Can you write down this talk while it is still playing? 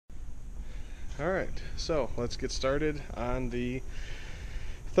Alright, so let's get started on the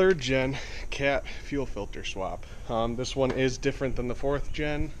third gen cat fuel filter swap. This one is different than the fourth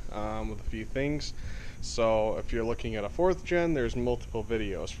gen with a few things. So if you're looking at a fourth gen, there's multiple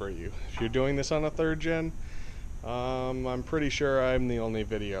videos for you. If you're doing this on a third gen, I'm pretty sure I'm the only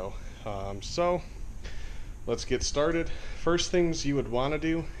video. So let's get started. First things you would want to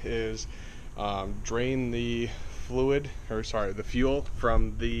do is drain the the fuel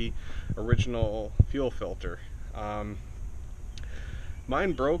from the original fuel filter.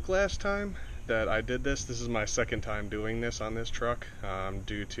 Mine broke last time that I did this. This is my second time doing this on this truck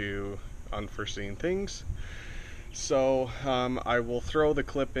due to unforeseen things. So I will throw the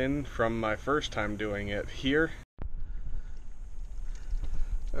clip in from my first time doing it here.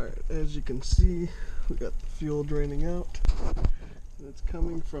 Alright, as you can see, we got the fuel draining out. And it's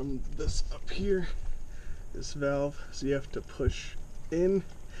coming from this up here, this valve. So you have to push in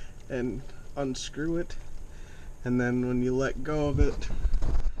and unscrew it, and then when you let go of it,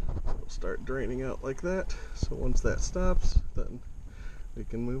 it'll start draining out like that. So once that stops, then we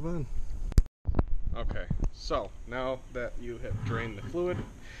can move on. Okay, so now that you have drained the fluid,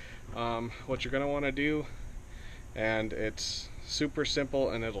 what you're going to want to do, and it's super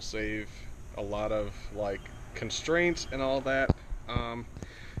simple and it'll save a lot of like constraints and all that,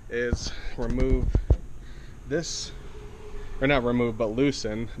 is remove this, or not remove, but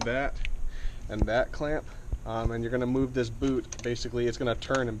loosen that and that clamp, and you're going to move this boot. Basically it's going to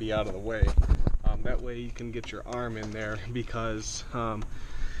turn and be out of the way. That way you can get your arm in there, because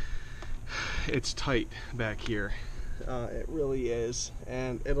it's tight back here. It really is,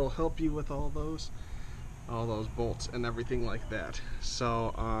 and it'll help you with all those bolts and everything like that.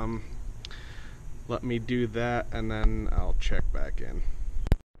 So let me do that and then I'll check back in.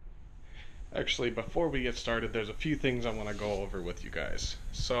 Actually, before we get started, there's a few things I want to go over with you guys.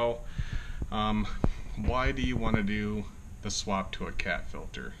 So why do you want to do the swap to a cat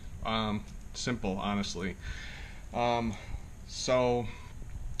filter? Simple, honestly. So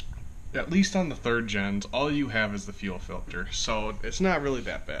at least on the third gens, all you have is the fuel filter, so it's not really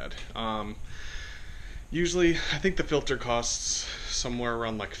that bad. Usually, I think the filter costs somewhere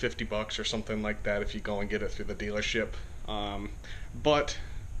around like 50 bucks or something like that if you go and get it through the dealership. But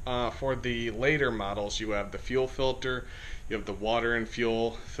for the later models, you have the fuel filter, you have the water and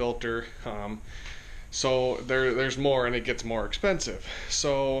fuel filter. So there's more, and it gets more expensive.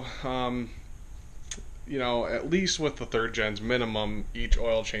 So you know, at least with the third gens, minimum each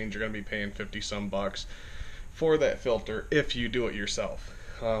oil change you're going to be paying 50 some bucks for that filter if you do it yourself.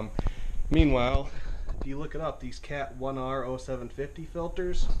 Meanwhile, if you look it up, these Cat 1R 0750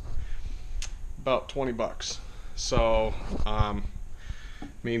 filters, about 20 bucks. So I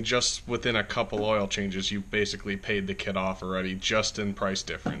mean, just within a couple oil changes you've basically paid the kit off already, just in price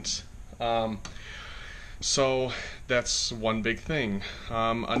difference. So that's one big thing.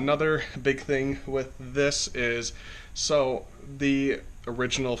 Another big thing with this is, so the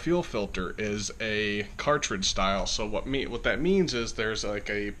original fuel filter is a cartridge style. So what that means is there's like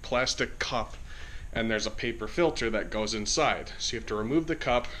a plastic cup and there's a paper filter that goes inside. So you have to remove the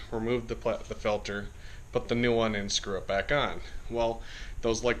cup, remove the filter, put the new one in, screw it back on. Well,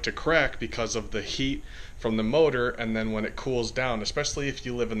 those like to crack because of the heat from the motor, and then when it cools down, especially if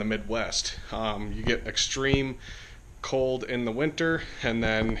you live in the Midwest, you get extreme cold in the winter and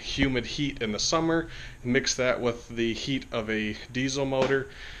then humid heat in the summer. Mix that with the heat of a diesel motor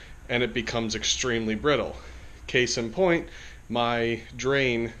and it becomes extremely brittle. Case in point, my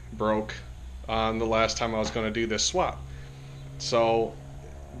drain broke on the last time I was going to do this swap. So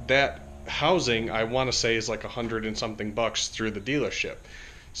that housing, I want to say, is like 100 and something bucks through the dealership.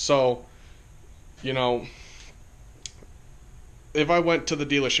 So, you know, if I went to the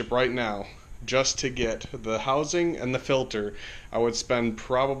dealership right now just to get the housing and the filter, I would spend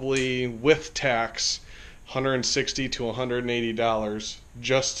probably with tax $160 to $180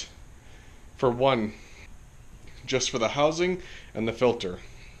 just for the housing and the filter.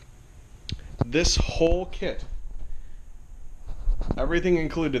 This whole kit, everything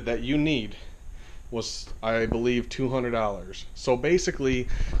included that you need, was, I believe, $200. So basically,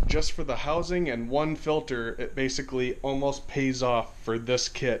 just for the housing and one filter, it basically almost pays off for this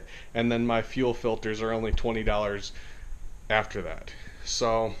kit, and then my fuel filters are only $20 after that.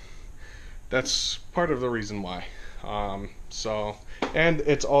 So that's part of the reason why. And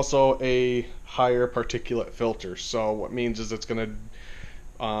it's also a higher particulate filter, so what means is it's going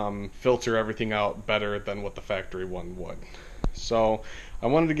to filter everything out better than what the factory one would. So I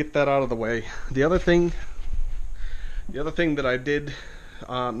wanted to get that out of the way. The other thing that I did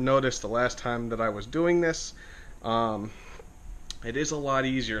notice the last time that I was doing this it is a lot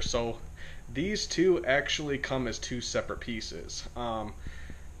easier. So these two actually come as two separate pieces.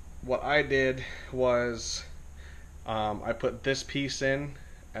 What I did was I put this piece in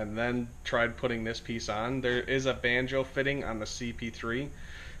and then tried putting this piece on. There is a banjo fitting on the CP3.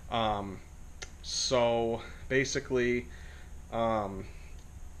 So basically,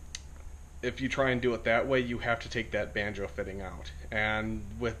 if you try and do it that way, you have to take that banjo fitting out. And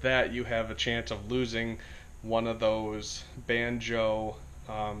with that, you have a chance of losing one of those banjo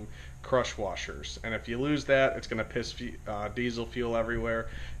crush washers. And if you lose that, it's going to piss diesel fuel everywhere.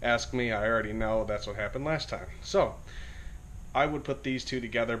 Ask me, I already know. That's what happened last time. So I would put these two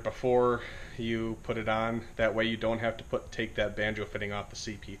together before you put it on. That way you don't have to take that banjo fitting off the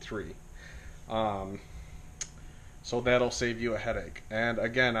CP3. So that'll save you a headache. And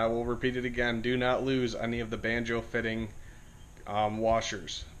again, I will repeat it again, do not lose any of the banjo fitting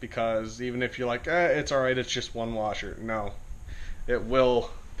washers, because even if you're like, it's alright, it's just one washer. No, it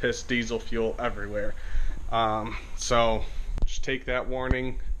will piss diesel fuel everywhere. So just take that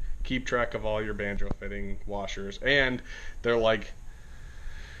warning, keep track of all your banjo fitting washers. And they're like,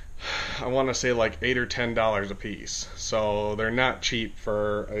 I want to say like $8 or $10 a piece. So they're not cheap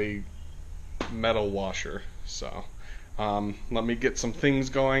for a metal washer. So let me get some things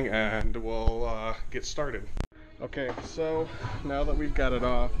going and we'll get started. Okay, so now that we've got it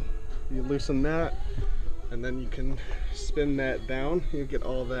off, you loosen that and then you can spin that down. You get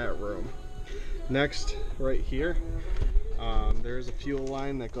all that room. Next, right here, there's a fuel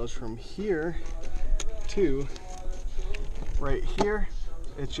line that goes from here to right here.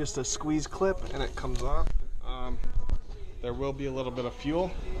 It's just a squeeze clip and it comes off. There will be a little bit of fuel,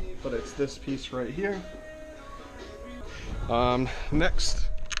 but it's this piece right here. Next,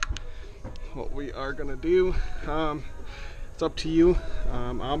 what we are gonna do, it's up to you.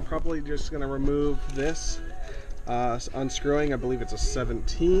 I'm probably just gonna remove this, unscrewing. I believe it's a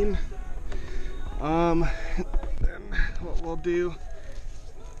 17. Then what we'll do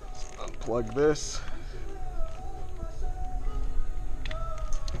is unplug this.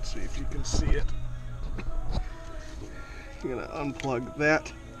 Let's see if you can see it. You're gonna unplug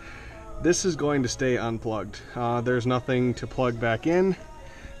that. This is going to stay unplugged. There's nothing to plug back in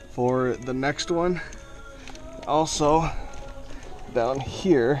for the next one. Also, down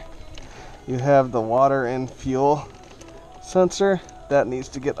here, you have the water and fuel sensor. That needs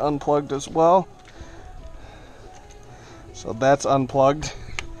to get unplugged as well. So that's unplugged.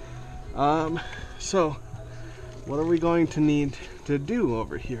 So what are we going to need to do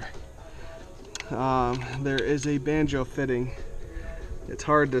over here? There is a banjo fitting. It's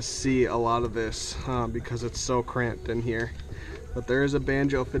hard to see a lot of this because it's so cramped in here. But there is a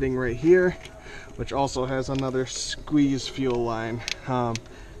banjo fitting right here, which also has another squeeze fuel line.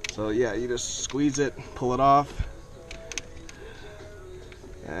 So yeah, you just squeeze it, pull it off,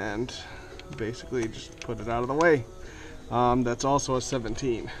 and basically just put it out of the way. That's also a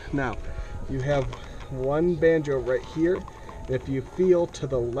 17. Now, you have one banjo right here. If you feel to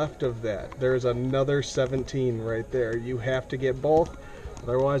the left of that, there's another 17 right there. You have to get both,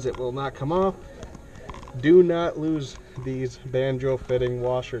 otherwise it will not come off. Do not lose these banjo fitting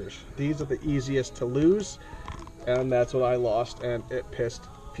washers. These are the easiest to lose, and that's what I lost, and it pissed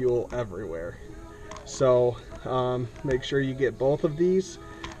fuel everywhere. So make sure you get both of these,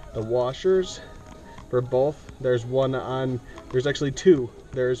 the washers for both. There's actually two.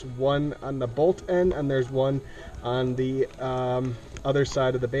 There's one on the bolt end and there's one on the other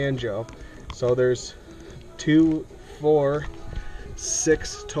side of the banjo. So there's 2, 4,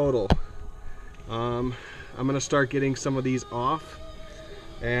 6 total. I'm gonna start getting some of these off,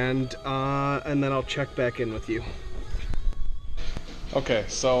 and then I'll check back in with you. Okay,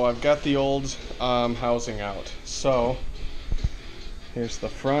 so I've got the old housing out. So here's the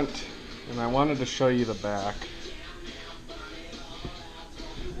front, and I wanted to show you the back.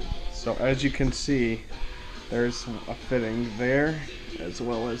 So as you can see, there's a fitting there as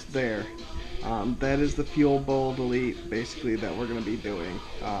well as there. That is the fuel bowl delete, basically, that we're going to be doing.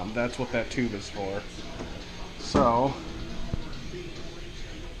 That's what that tube is for. So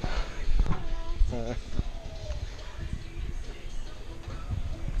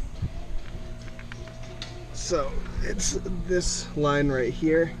it's this line right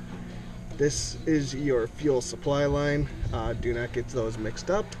here. This is your fuel supply line. Do not get those mixed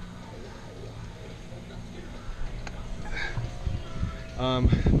up.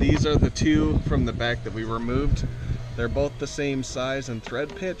 These are the two from the back that we removed. They're both the same size and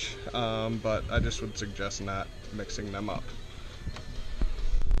thread pitch, but I just would suggest not mixing them up.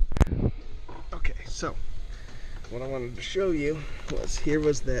 Okay, so what I wanted to show you was, here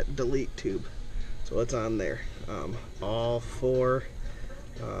was that delete tube. So it's on there. All four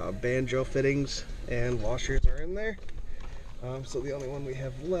banjo fittings and washers are in there. So the only one we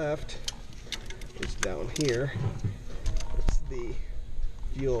have left is down here. It's the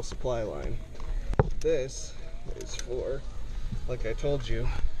fuel supply line. This is for, like I told you,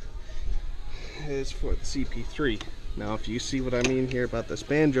 is for the CP3. Now if you see what I mean here about this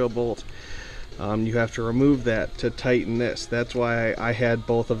banjo bolt, you have to remove that to tighten this. That's why I had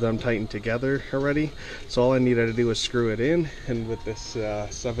both of them tightened together already. So all I needed to do was screw it in, and with this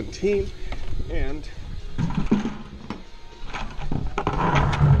 17, and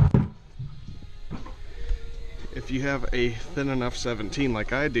if you have a thin enough 17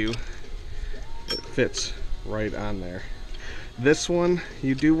 like I do, it fits right on there. This one,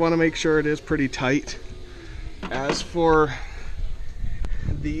 you do want to make sure it is pretty tight. As for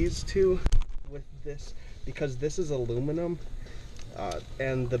these two, with this, because this is aluminum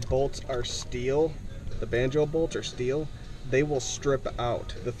and the bolts are steel, the banjo bolts are steel, they will strip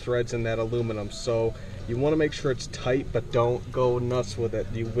out the threads in that aluminum. So you want to make sure it's tight, but don't go nuts with it.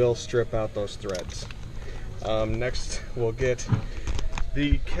 You will strip out those threads. Next, we'll get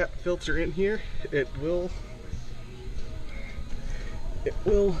the cap filter in here. It will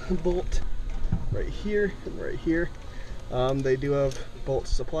bolt right here and right here. They do have bolts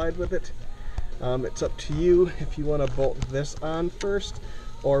supplied with it. It's up to you if you want to bolt this on first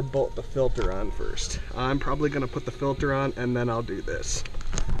or bolt the filter on first. I'm probably going to put the filter on and then I'll do this.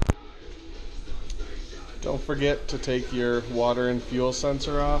 Don't forget to take your water and fuel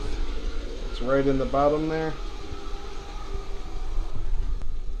sensor off. It's right in the bottom there.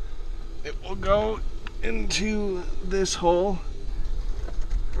 It will go into this hole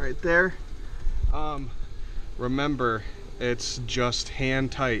right there. Remember, it's just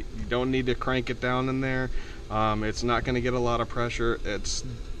hand tight. You don't need to crank it down in there. It's not going to get a lot of pressure. It's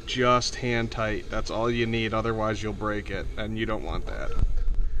just hand tight. That's all you need, otherwise you'll break it, and you don't want that.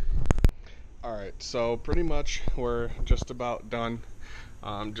 Alright, so pretty much we're just about done.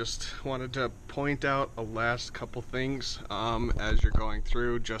 Just wanted to point out a last couple things as you're going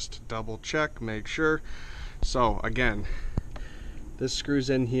through, just to double check, make sure. So again, this screws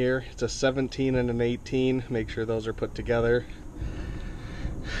in here. It's a 17 and an 18. Make sure those are put together.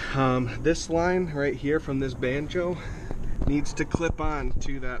 This line right here from this banjo needs to clip on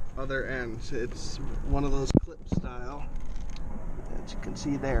to that other end. It's one of those clip style, as you can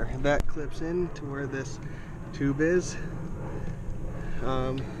see there. That clips in to where this tube is.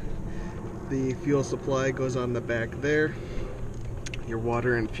 The fuel supply goes on the back there. Your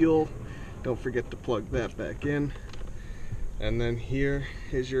water and fuel, don't forget to plug that back in. And then here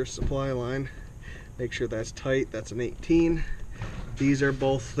is your supply line. Make sure that's tight. That's an 18. These are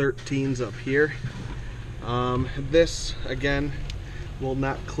both 13s up here. This again will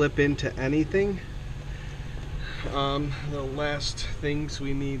not clip into anything. The last things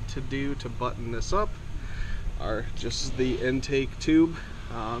we need to do to button this up are just the intake tube.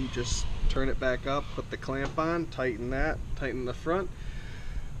 Just turn it back up, put the clamp on, tighten that, tighten the front,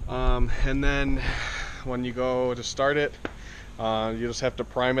 and then when you go to start it, you just have to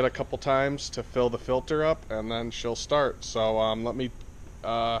prime it a couple times to fill the filter up, and then she'll start. So let me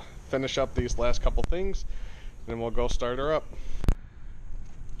finish up these last couple things, and then we'll go start her up.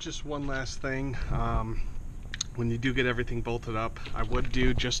 Just one last thing. When you do get everything bolted up, I would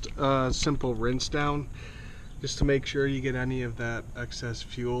do just a simple rinse down, just to make sure you get any of that excess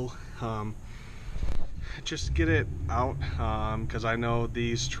fuel. Just get it out, because I know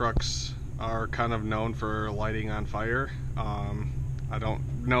these trucks are kind of known for lighting on fire. I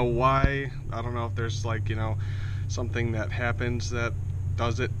don't know why. I don't know if there's, like, you know, something that happens that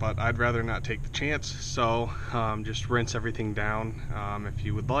does it, but I'd rather not take the chance. So just rinse everything down if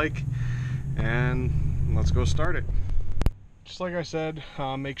you would like, and let's go start it. Just like I said,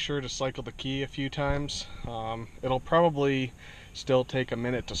 make sure to cycle the key a few times. It'll probably still take a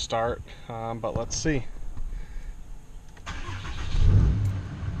minute to start, but let's see.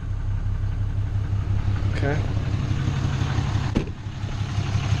 Okay.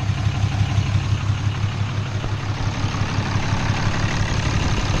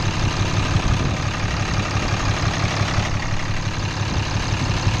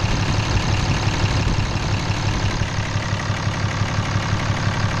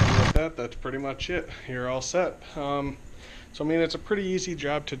 That's pretty much it. You're all set. So I mean, it's a pretty easy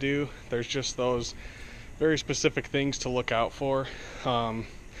job to do. There's just those very specific things to look out for.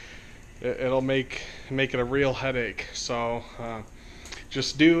 It'll make it a real headache. So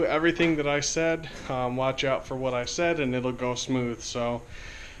just do everything that I said. Watch out for what I said, and it'll go smooth. So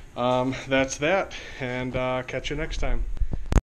that's that, and catch you next time.